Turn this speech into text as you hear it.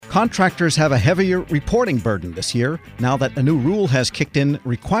Contractors have a heavier reporting burden this year now that a new rule has kicked in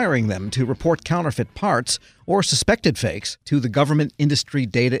requiring them to report counterfeit parts or suspected fakes to the Government Industry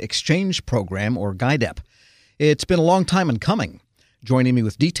Data Exchange Program, or GIDEP. It's been a long time in coming. Joining me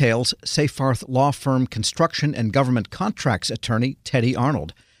with details, Seyfarth Law Firm Construction and Government Contracts attorney Teddy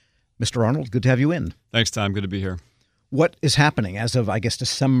Arnold. Mr. Arnold, good to have you in. Thanks, Tom. Good to be here. What is happening as of,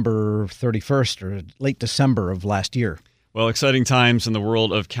 December 31st or late December of last year? Well, exciting times in the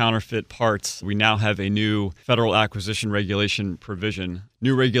world of counterfeit parts. We now have a new federal acquisition regulation provision,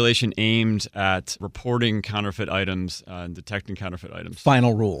 new regulation aimed at reporting counterfeit items and detecting counterfeit items.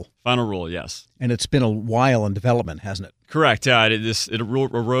 Final rule. Final rule, yes. And it's been a while in development, hasn't it? Correct. Yeah, it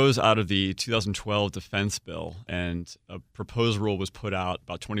arose out of the 2012 Defense Bill, and a proposed rule was put out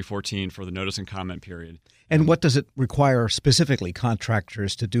about 2014 for the notice and comment period. And what does it require specifically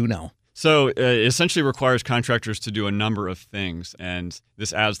contractors to do now? So it essentially requires contractors to do a number of things, and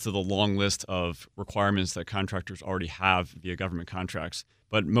this adds to the long list of requirements that contractors already have via government contracts.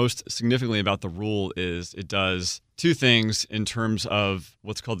 But most significantly about the rule is it does two things in terms of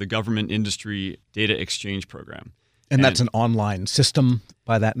what's called the Government Industry Data Exchange Program. And that's an online system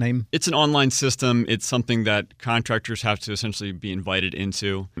by that name? It's an online system. It's something that contractors have to essentially be invited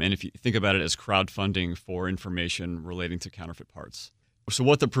into. And if you think about it as crowdfunding for information relating to counterfeit parts. So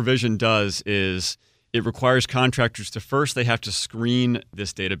what the provision does is it requires contractors to first, they have to screen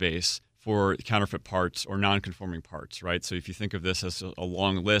this database for counterfeit parts or non-conforming parts, right? So if you think of this as a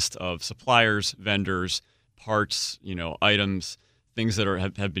long list of suppliers, vendors, parts, items, things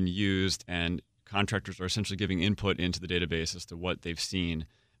that have been used, and contractors are essentially giving input into the database as to what they've seen,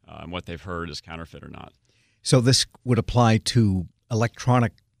 what they've heard is counterfeit or not. So this would apply to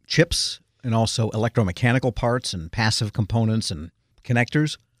electronic chips and also electromechanical parts and passive components and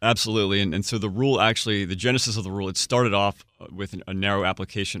connectors? Absolutely. And so the rule actually, the genesis of the rule, it started off with a narrow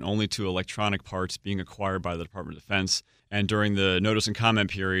application only to electronic parts being acquired by the Department of Defense. And during the notice and comment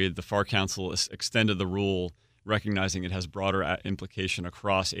period, the FAR Council extended the rule, recognizing it has broader implication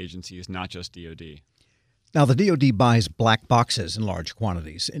across agencies, not just DoD. Now, the DoD buys black boxes in large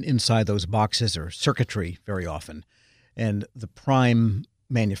quantities, and inside those boxes are circuitry very often. And the prime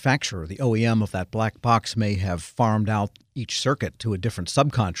manufacturer, the OEM of that black box, may have farmed out each circuit to a different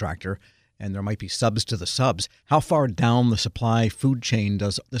subcontractor, and there might be subs to the subs. How far down the supply food chain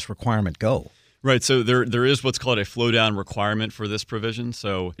does this requirement go? Right. So there is what's called a flow down requirement for this provision.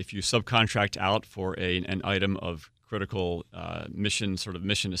 So if you subcontract out for an item of critical mission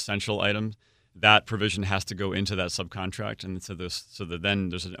essential item, that provision has to go into that subcontract. And so then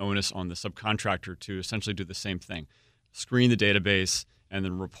there's an onus on the subcontractor to essentially do the same thing, screen the database, and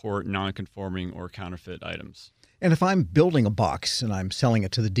then report non-conforming or counterfeit items. And if I'm building a box and I'm selling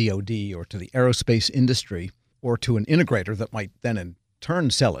it to the DoD or to the aerospace industry or to an integrator that might then in turn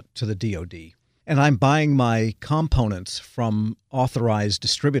sell it to the DoD, and I'm buying my components from authorized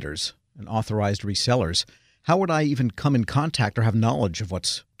distributors and authorized resellers, how would I even come in contact or have knowledge of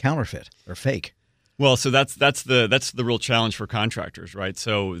what's counterfeit or fake? Well, so that's the real challenge for contractors, right?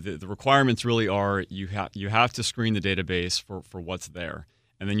 So the requirements really are you have to screen the database for what's there,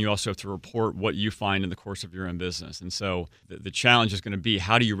 and then you also have to report what you find in the course of your own business. And so the challenge is going to be,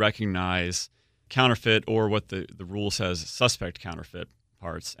 how do you recognize counterfeit, or what the rule says, suspect counterfeit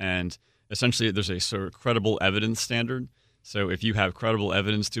parts? And essentially, there's a sort of credible evidence standard. So if you have credible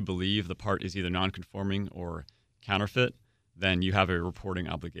evidence to believe the part is either non-conforming or counterfeit, then you have a reporting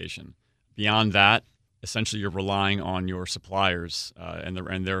obligation. Beyond that, essentially, you're relying on your suppliers and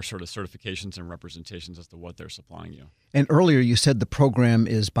their sort of certifications and representations as to what they're supplying you. And earlier you said the program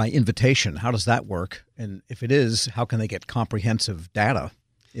is by invitation. How does that work? And if it is, how can they get comprehensive data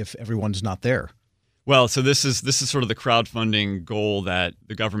if everyone's not there? Well, so this is sort of the crowdfunding goal that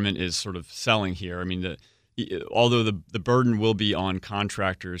the government is sort of selling here. I mean, although the burden will be on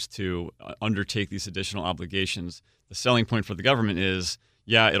contractors to undertake these additional obligations, the selling point for the government is,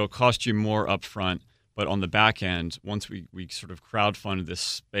 yeah, it'll cost you more upfront, but on the back end, once we sort of crowdfund this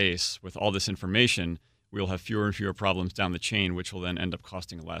space with all this information, we'll have fewer and fewer problems down the chain, which will then end up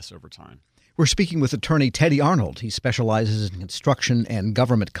costing less over time. We're speaking with attorney Teddy Arnold. He specializes in construction and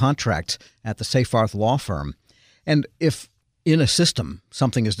government contracts at the Seyfarth Law Firm. And if in a system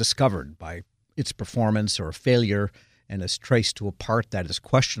something is discovered by its performance or failure and is traced to a part that is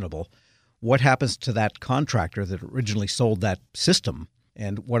questionable, what happens to that contractor that originally sold that system?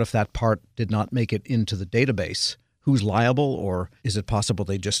 And what if that part did not make it into the database? Who's liable, or is it possible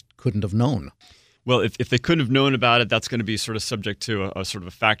they just couldn't have known? Well, if they couldn't have known about it, that's going to be sort of subject to a sort of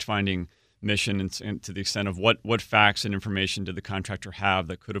a fact-finding mission and to the extent of what facts and information did the contractor have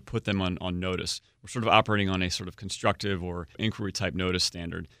that could have put them on notice. We're sort of operating on a sort of constructive or inquiry type notice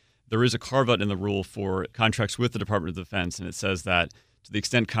standard. There is a carve-out in the rule for contracts with the Department of Defense, and it says that to the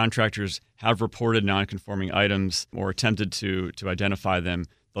extent contractors have reported nonconforming items or attempted to identify them,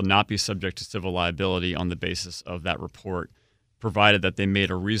 they'll not be subject to civil liability on the basis of that report, provided that they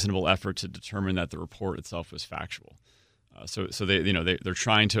made a reasonable effort to determine that the report itself was factual. So they're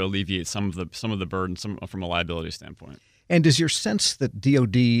trying to alleviate some of the burden from a liability standpoint. And is your sense that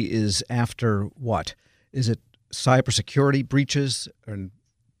DoD is after what? Is it cybersecurity breaches and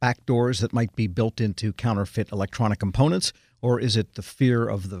backdoors that might be built into counterfeit electronic components, or is it the fear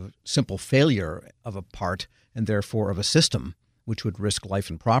of the simple failure of a part and therefore of a system, which would risk life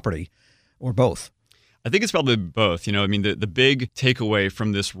and property, or both? I think it's probably both. The big takeaway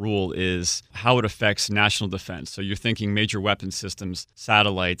from this rule is how it affects national defense. So you're thinking major weapon systems,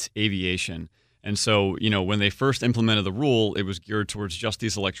 satellites, aviation. And so, when they first implemented the rule, it was geared towards just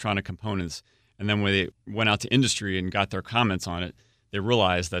these electronic components. And then when they went out to industry and got their comments on it, they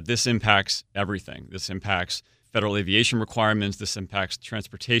realized that this impacts everything. This impacts federal aviation requirements. This impacts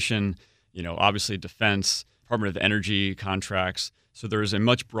transportation, obviously defense, Department of Energy contracts. So there is a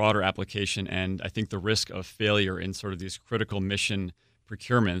much broader application, and I think the risk of failure in sort of these critical mission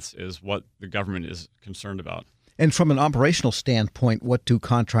procurements is what the government is concerned about. And from an operational standpoint, what do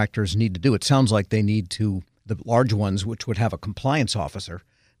contractors need to do? It sounds like they need to, the large ones, which would have a compliance officer,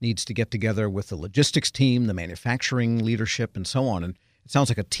 needs to get together with the logistics team, the manufacturing leadership, and so on. And it sounds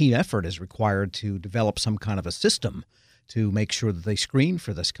like a team effort is required to develop some kind of a system to make sure that they screen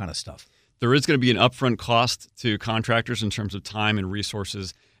for this kind of stuff. There is going to be an upfront cost to contractors in terms of time and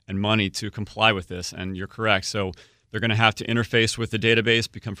resources and money to comply with this, and you're correct. So they're going to have to interface with the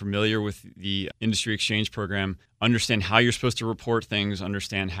database, become familiar with the industry exchange program, understand how you're supposed to report things,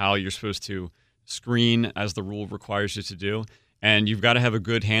 understand how you're supposed to screen as the rule requires you to do. And you've got to have a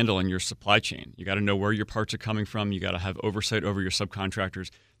good handle on your supply chain. You got to know where your parts are coming from. You got to have oversight over your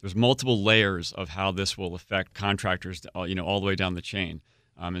subcontractors. There's multiple layers of how this will affect contractors, all the way down the chain.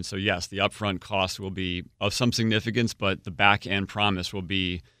 And so, yes, the upfront cost will be of some significance, but the back end promise will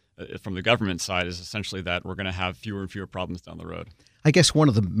be, from the government side, is essentially that we're going to have fewer and fewer problems down the road. I guess one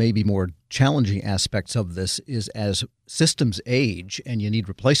of the maybe more challenging aspects of this is as systems age and you need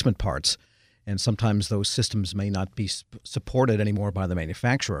replacement parts, and sometimes those systems may not be supported anymore by the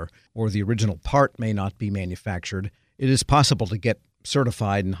manufacturer, or the original part may not be manufactured, it is possible to get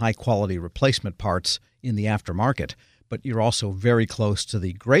certified and high-quality replacement parts in the aftermarket, but you're also very close to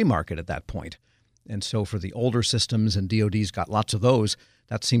the gray market at that point. And so for the older systems, and DoD's got lots of those,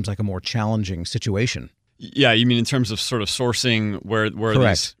 that seems like a more challenging situation. Yeah, you mean in terms of sort of sourcing where Correct.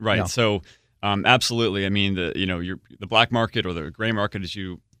 These, right? Yeah. So absolutely. I mean, the black market or the gray market, as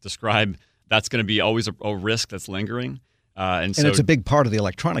you describe, that's going to be always a risk that's lingering. And it's a big part of the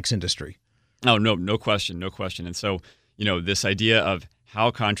electronics industry. Oh, no question. And so, this idea of how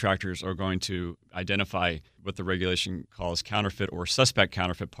contractors are going to identify what the regulation calls counterfeit or suspect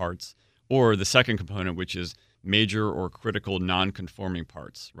counterfeit parts, or the second component, which is major or critical non-conforming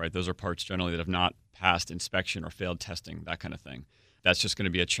parts, right? Those are parts generally that have not passed inspection or failed testing, that kind of thing. That's just going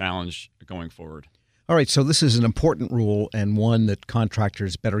to be a challenge going forward. All right, so this is an important rule and one that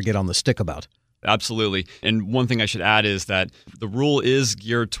contractors better get on the stick about. Absolutely. And one thing I should add is that the rule is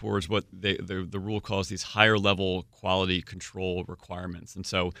geared towards what the rule calls these higher level quality control requirements. And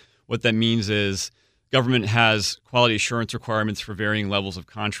so what that means is government has quality assurance requirements for varying levels of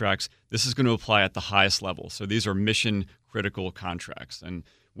contracts. This is going to apply at the highest level. So these are mission critical contracts and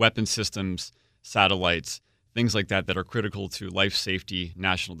weapon systems, satellites, things like that are critical to life safety,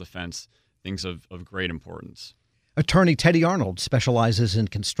 national defense, things of great importance. Attorney Teddy Arnold specializes in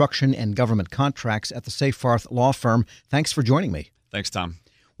construction and government contracts at the Seyfarth Law Firm. Thanks for joining me. Thanks, Tom.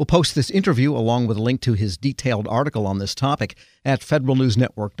 We'll post this interview along with a link to his detailed article on this topic at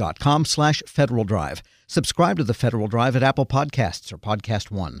federalnewsnetwork.com/Federal Drive. Subscribe to the Federal Drive at Apple Podcasts or Podcast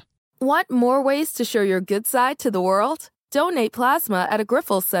One. Want more ways to show your good side to the world? Donate plasma at a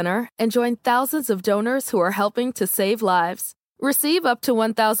Grifols Center and join thousands of donors who are helping to save lives. Receive up to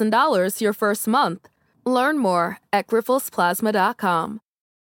 $1,000 your first month. Learn more at grifolsplasma.com.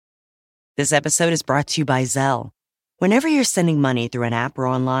 This episode is brought to you by Zelle. Whenever you're sending money through an app or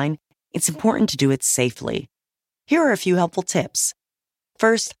online, it's important to do it safely. Here are a few helpful tips.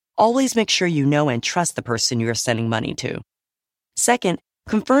 First, always make sure you know and trust the person you are sending money to. Second,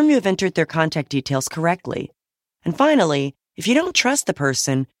 confirm you have entered their contact details correctly. And finally, if you don't trust the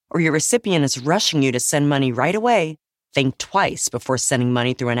person or your recipient is rushing you to send money right away, think twice before sending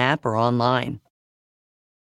money through an app or online.